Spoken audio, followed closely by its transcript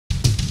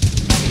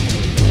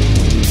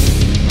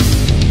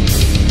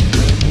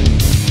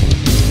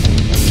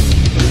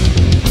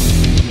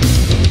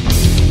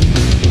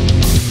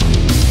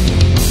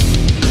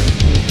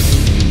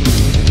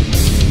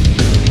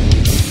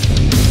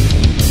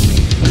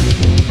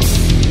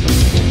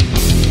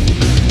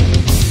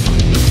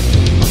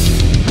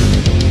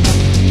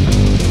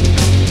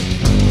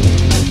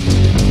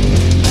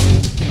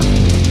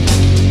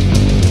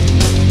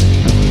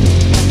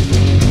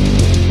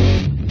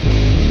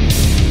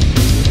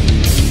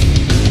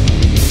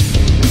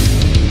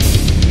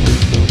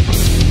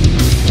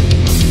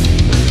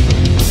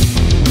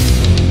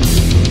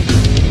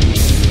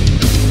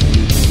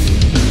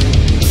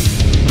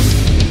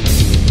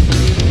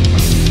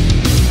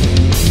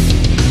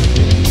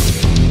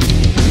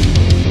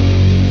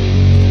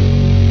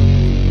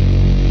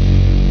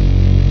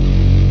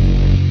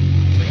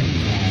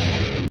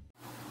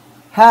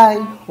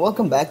Hi,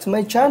 welcome back to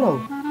my channel.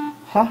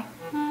 Huh?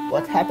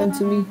 What happened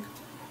to me?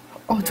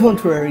 Oh, don't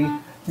worry.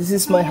 This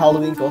is my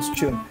Halloween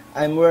costume.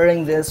 I'm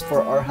wearing this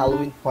for our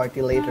Halloween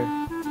party later.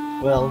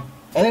 Well,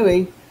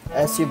 anyway,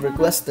 as you've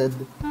requested,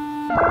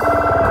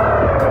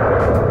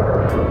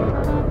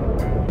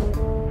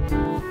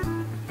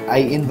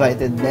 I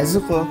invited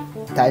Nezuko,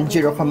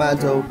 Tanjiro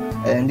Kamado,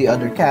 and the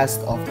other cast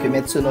of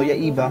Kimetsu no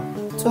Yaiba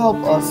to help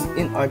us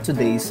in our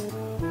today's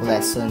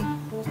lesson.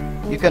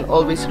 You can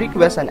always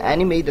request an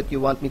anime that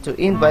you want me to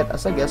invite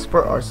as a guest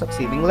for our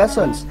succeeding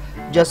lessons.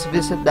 Just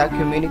visit the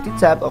community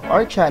tab of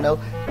our channel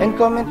and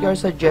comment your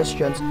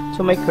suggestions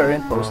to my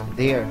current post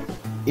there.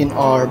 In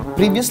our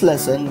previous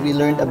lesson, we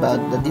learned about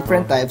the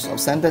different types of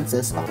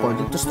sentences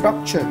according to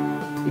structure.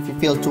 If you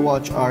failed to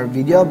watch our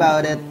video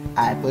about it,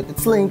 I put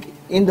its link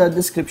in the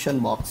description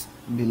box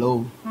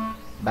below.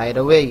 By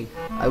the way,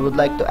 I would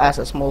like to ask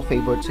a small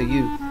favor to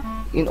you.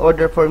 In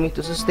order for me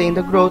to sustain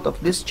the growth of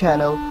this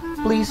channel,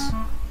 please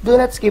do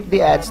not skip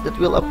the ads that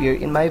will appear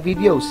in my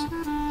videos.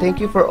 Thank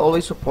you for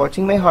always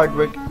supporting my hard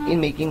work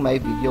in making my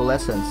video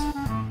lessons.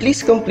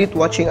 Please complete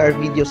watching our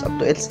videos up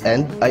to its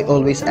end. I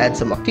always add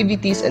some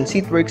activities and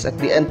seat works at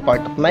the end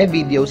part of my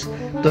videos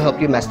to help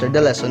you master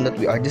the lesson that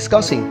we are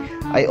discussing.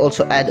 I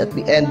also add at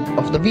the end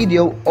of the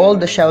video all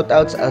the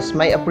shoutouts as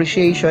my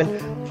appreciation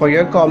for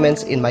your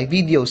comments in my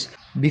videos.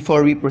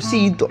 Before we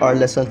proceed to our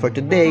lesson for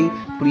today,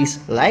 please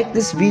like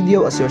this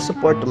video as your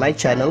support to my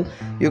channel.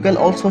 You can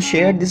also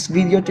share this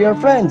video to your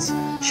friends.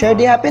 Share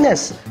the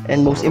happiness.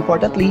 And most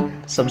importantly,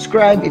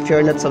 subscribe if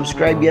you're not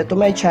subscribed yet to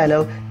my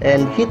channel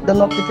and hit the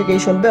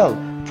notification bell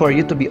for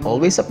you to be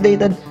always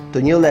updated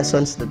to new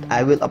lessons that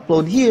I will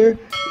upload here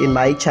in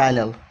my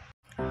channel.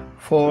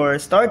 For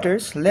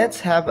starters,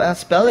 let's have a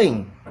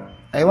spelling.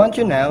 I want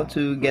you now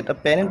to get a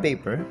pen and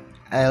paper.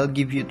 I'll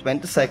give you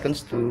 20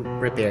 seconds to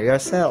prepare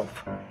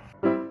yourself.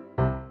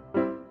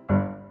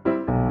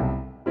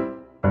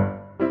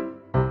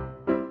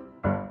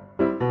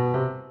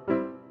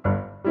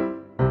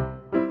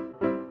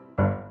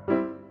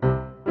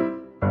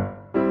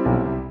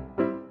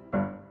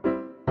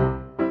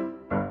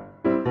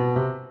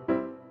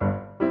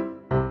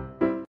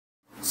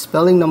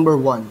 Spelling number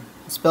 1.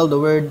 Spell the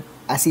word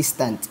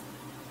assistant.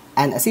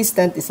 An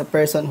assistant is a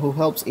person who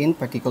helps in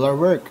particular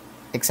work.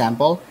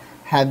 Example,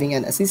 having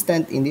an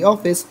assistant in the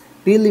office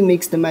really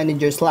makes the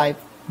manager's life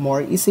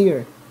more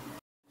easier.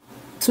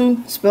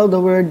 2. Spell the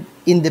word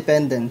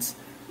independence.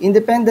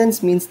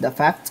 Independence means the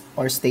fact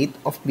or state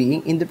of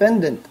being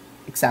independent.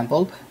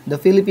 Example, the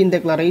Philippine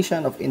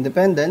Declaration of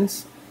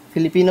Independence,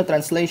 Filipino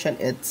translation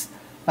it's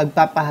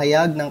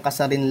Pagpapahayag ng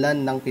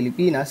Kasarinlan ng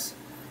Pilipinas.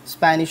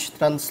 Spanish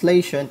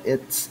translation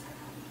it's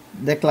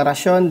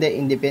Declaración de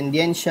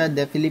Independencia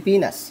de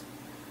Filipinas,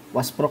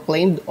 was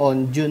proclaimed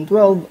on June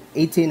 12,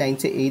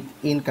 1898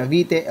 in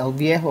Cavite, El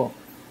Viejo,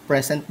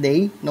 present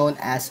day known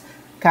as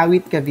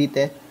Kawit,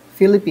 Cavite,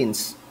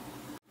 Philippines.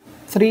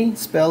 3.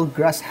 Spell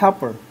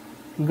grasshopper.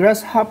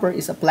 Grasshopper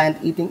is a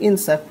plant-eating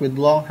insect with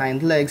long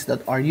hind legs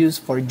that are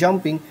used for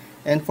jumping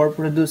and for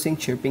producing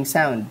chirping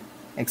sound.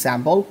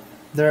 Example,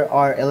 there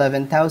are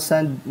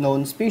 11,000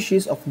 known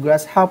species of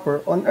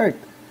grasshopper on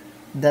Earth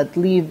that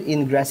live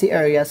in grassy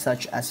areas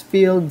such as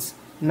fields,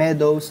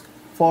 meadows,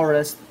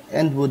 forest,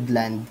 and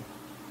woodland.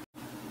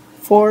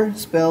 4.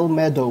 Spell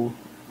meadow.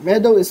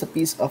 Meadow is a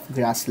piece of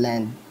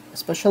grassland,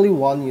 especially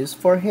one used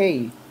for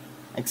hay.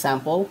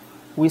 Example,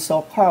 we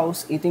saw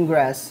cows eating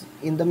grass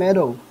in the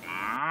meadow.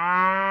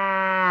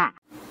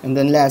 And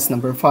then last,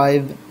 number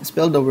 5,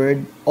 spell the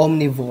word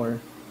omnivore.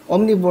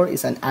 Omnivore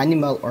is an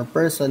animal or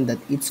person that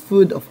eats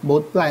food of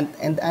both plant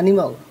and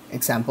animal.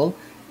 Example,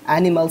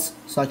 animals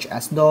such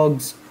as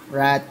dogs,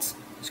 rats,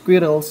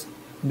 squirrels,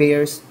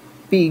 bears,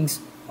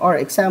 pigs are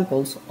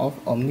examples of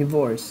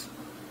omnivores.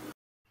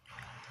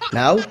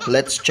 Now,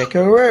 let's check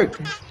your work.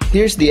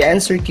 Here's the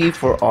answer key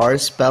for our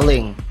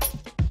spelling.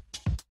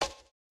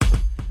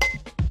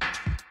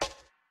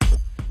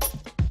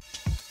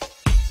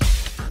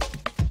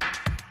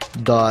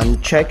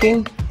 Done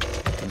checking?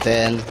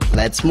 Then,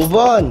 let's move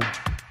on.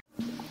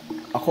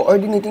 A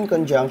coordinating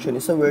conjunction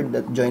is a word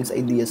that joins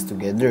ideas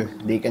together.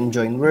 They can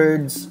join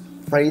words,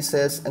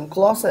 phrases, and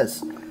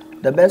clauses.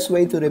 The best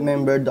way to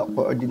remember the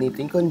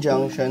coordinating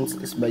conjunctions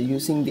is by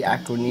using the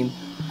acronym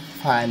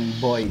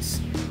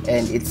FANBOYS,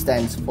 and it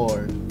stands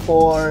for,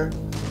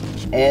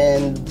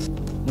 and,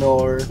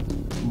 nor,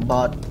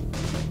 but,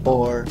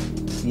 or,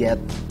 yet,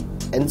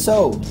 and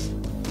so.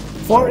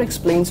 For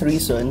explains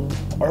reason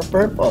or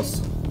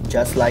purpose,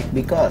 just like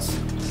because.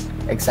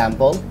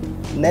 Example,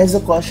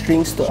 Nezuko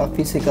shrinks to a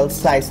physical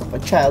size of a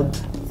child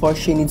for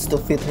she needs to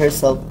fit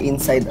herself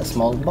inside a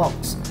small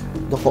box.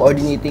 The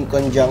coordinating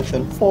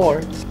conjunction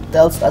for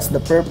tells us the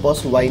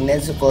purpose why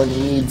Nezuko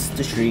needs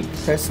to shrink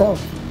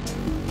herself,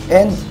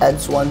 and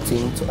adds one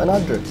thing to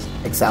another.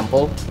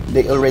 Example,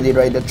 they already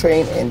ride the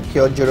train and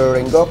Kyojuro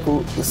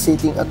Rengoku is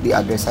sitting at the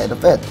other side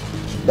of it.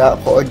 The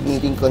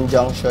coordinating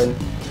conjunction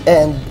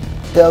and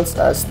tells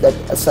us that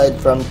aside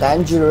from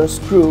Tanjiro's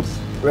group,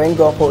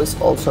 Rengoku is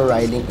also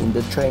riding in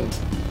the train.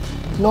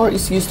 nor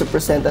is used to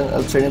present an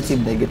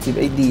alternative negative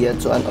idea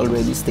to an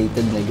already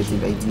stated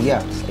negative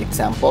idea.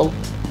 Example,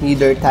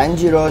 neither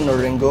Tanjiro nor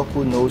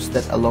Rengoku knows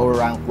that a lower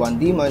rank 1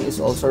 demon is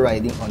also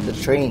riding on the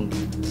train.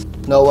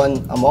 No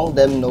one among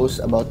them knows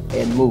about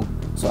Enmu,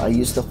 so I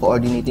use the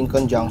coordinating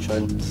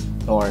conjunction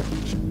nor.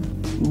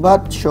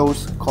 But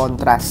shows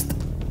contrast,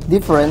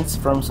 difference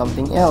from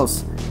something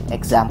else.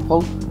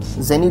 Example,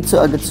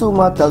 Zenitsu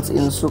Agatsuma tells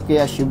Inosuke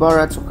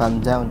Ashibara to calm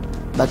down,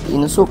 but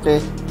Inosuke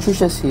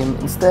shushes him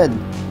instead.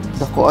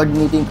 The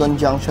coordinating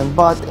conjunction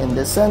but in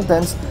this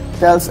sentence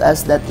tells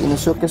us that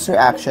Inosuke's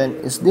reaction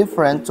is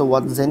different to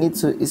what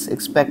Zenitsu is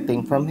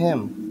expecting from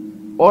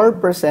him, or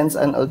presents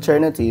an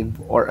alternative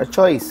or a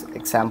choice.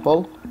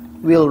 Example,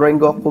 will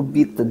Rengoku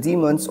beat the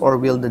demons or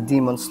will the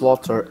demons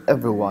slaughter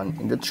everyone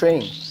in the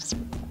train?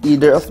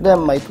 Either of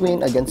them might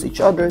win against each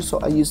other, so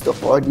I use the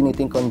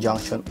coordinating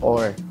conjunction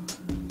or.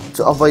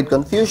 To avoid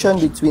confusion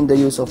between the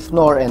use of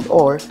nor and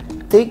or,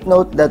 take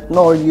note that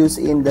nor used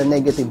in the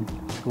negative,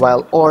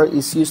 while or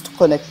is used to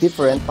connect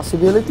different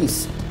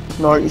possibilities.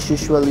 Nor is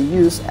usually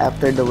used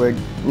after the word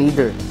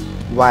neither,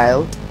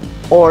 while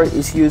or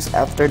is used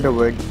after the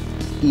word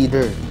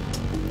either.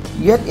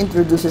 Yet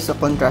introduces a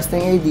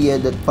contrasting idea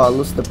that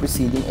follows the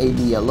preceding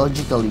idea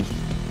logically,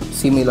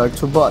 similar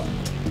to but.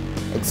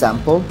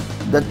 Example,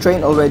 the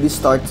train already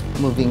starts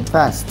moving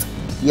fast,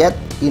 yet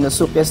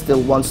Inosuke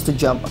still wants to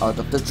jump out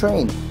of the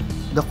train.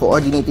 The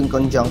coordinating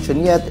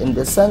conjunction yet in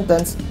this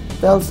sentence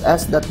tells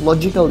us that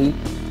logically,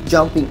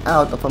 jumping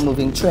out of a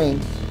moving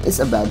train is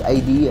a bad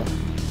idea.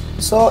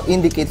 So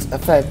indicates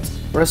effect,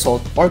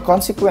 result, or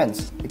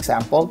consequence.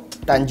 Example,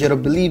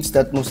 Tanjiro believes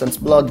that Musan's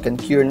blood can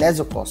cure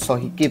Nezuko, so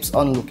he keeps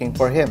on looking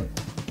for him.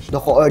 The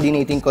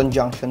coordinating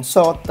conjunction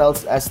so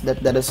tells us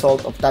that the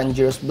result of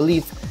Tanjiro's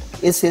belief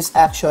is his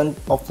action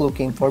of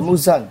looking for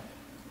Muzan.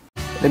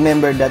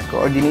 Remember that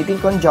coordinating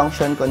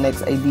conjunction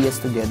connects ideas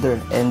together,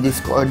 and these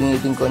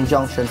coordinating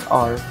conjunctions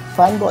are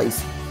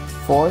fanboys,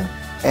 for,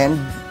 and,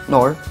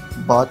 nor,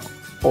 but,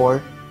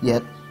 or,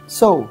 yet,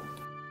 so.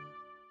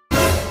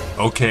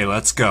 Okay,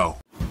 let's go.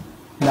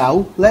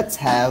 Now, let's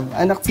have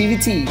an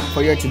activity.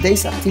 For your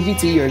today's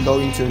activity, you're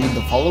going to read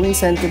the following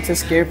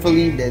sentences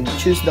carefully, then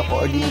choose the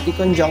coordinating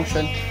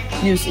conjunction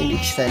used in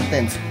each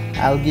sentence.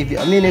 I'll give you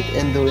a minute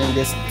in doing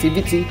this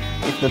activity.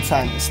 If the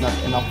time is not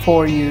enough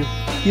for you,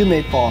 you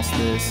may pause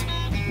this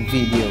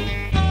video.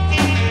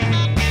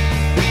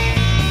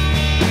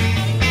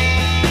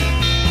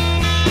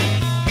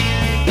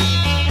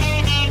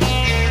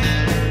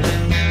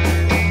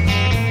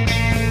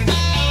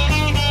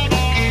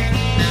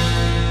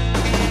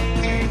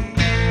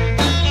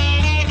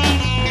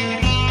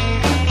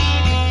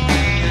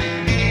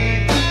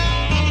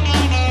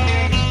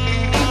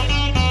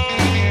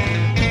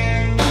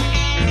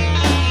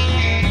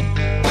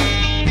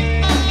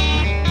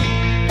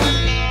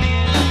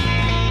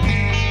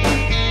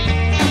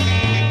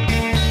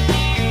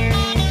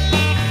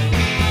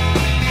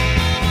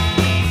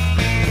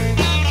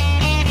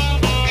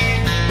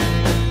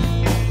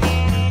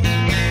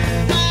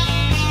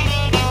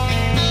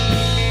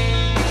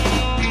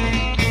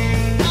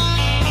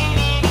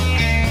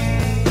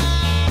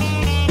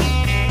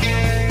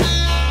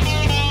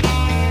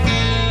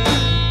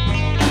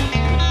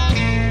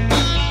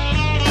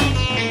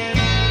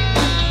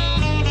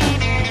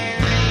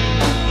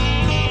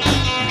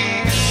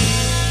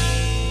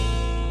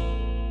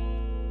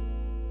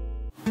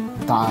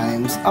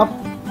 Time's up.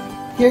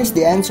 Here's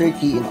the answer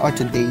key in our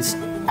today's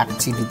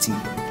activity.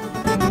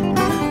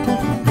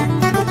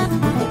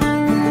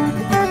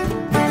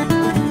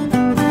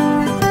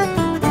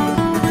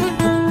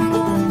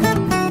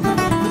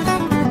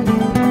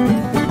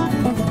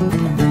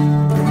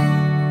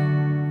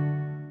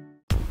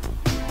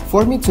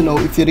 For me to know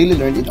if you really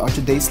learned in our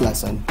today's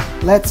lesson,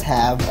 let's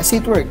have a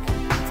seat work.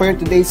 For your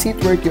today's seat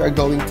work, you are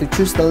going to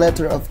choose the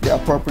letter of the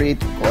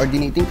appropriate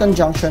coordinating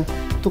conjunction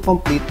to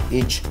complete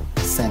each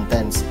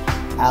sentence.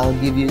 I'll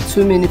give you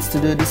 2 minutes to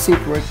do the seat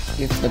work.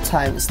 If the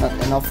time is not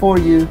enough for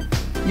you,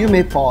 you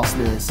may pause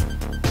this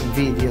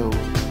video.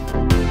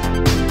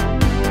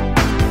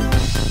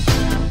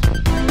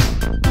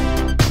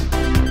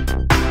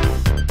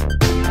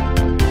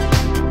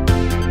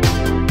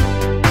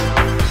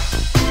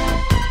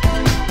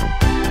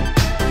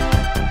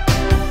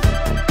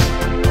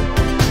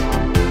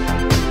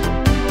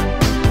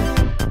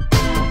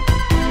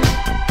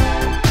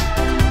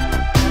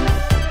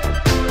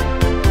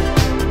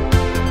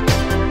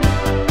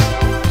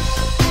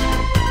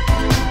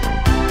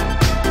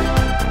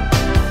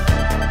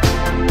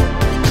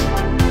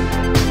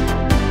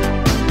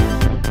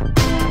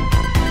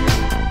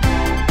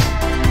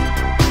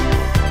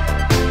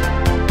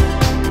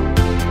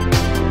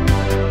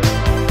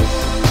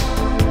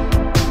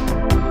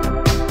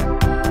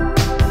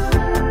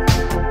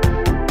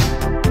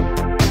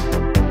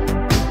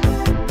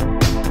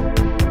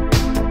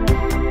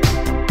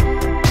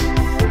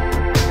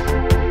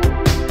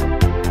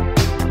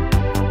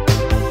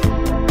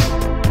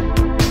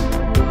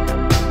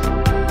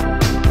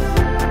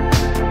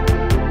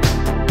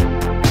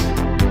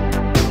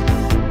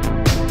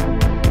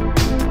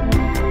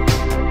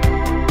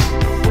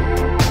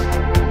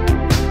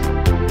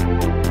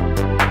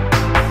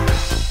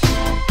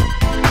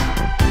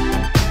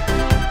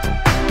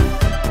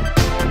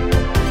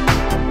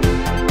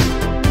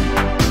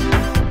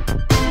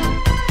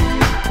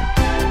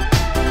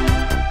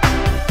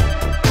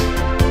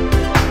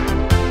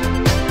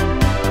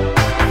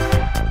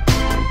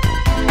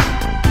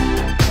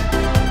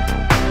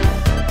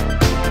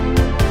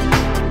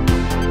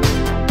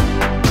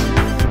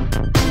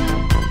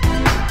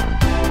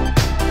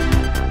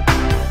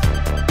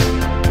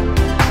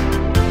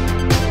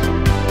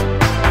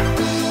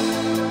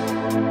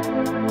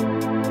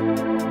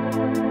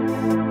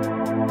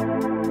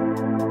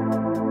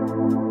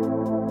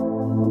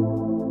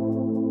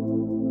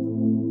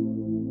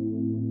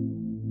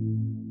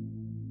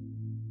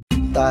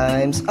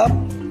 Time's up.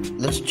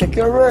 Let's check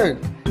your work.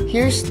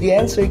 Here's the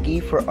answer key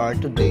for our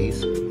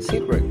today's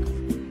seat work.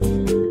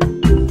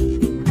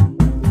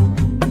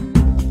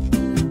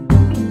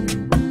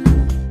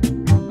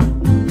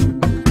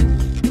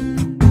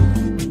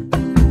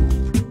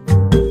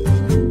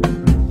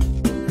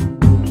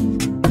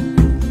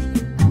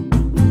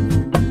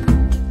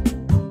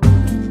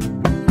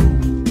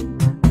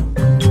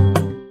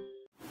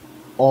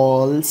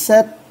 All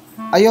set.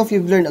 I hope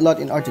you've learned a lot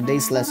in our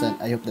today's lesson.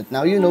 I hope that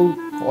now you know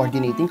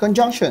coordinating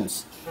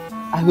conjunctions.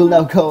 I will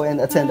now go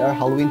and attend our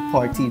Halloween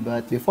party,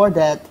 but before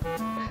that,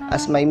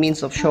 as my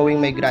means of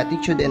showing my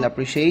gratitude and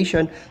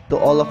appreciation to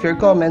all of your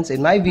comments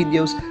in my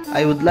videos,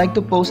 I would like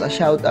to post a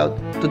shout out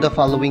to the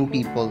following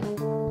people.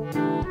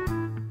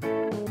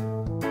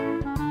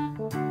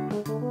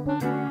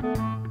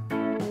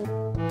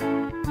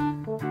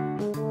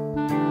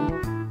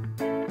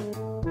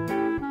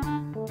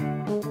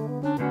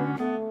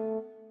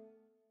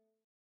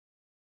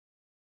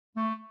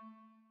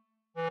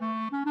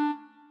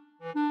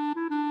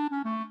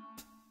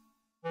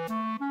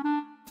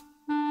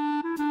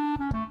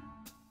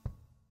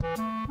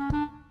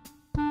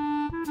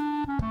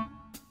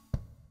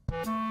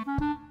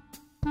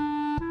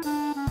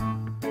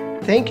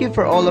 Thank you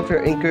for all of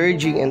your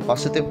encouraging and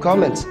positive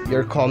comments.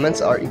 Your comments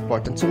are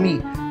important to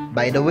me.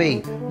 By the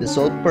way, the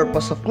sole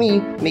purpose of me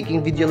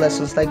making video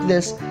lessons like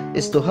this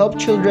is to help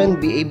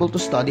children be able to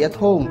study at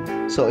home.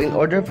 So in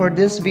order for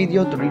this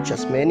video to reach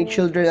as many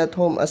children at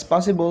home as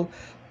possible,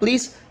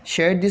 please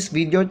share this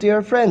video to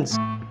your friends.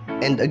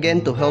 And again,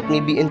 to help me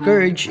be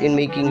encouraged in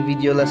making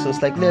video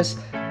lessons like this,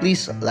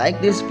 please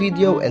like this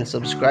video and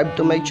subscribe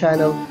to my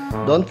channel.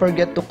 Don't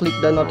forget to click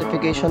the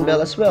notification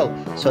bell as well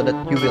so that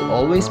you will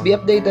always be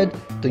updated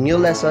to new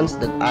lessons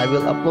that I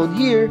will upload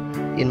here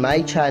in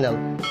my channel.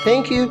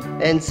 Thank you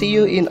and see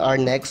you in our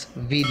next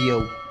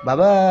video.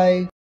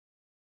 Bye-bye!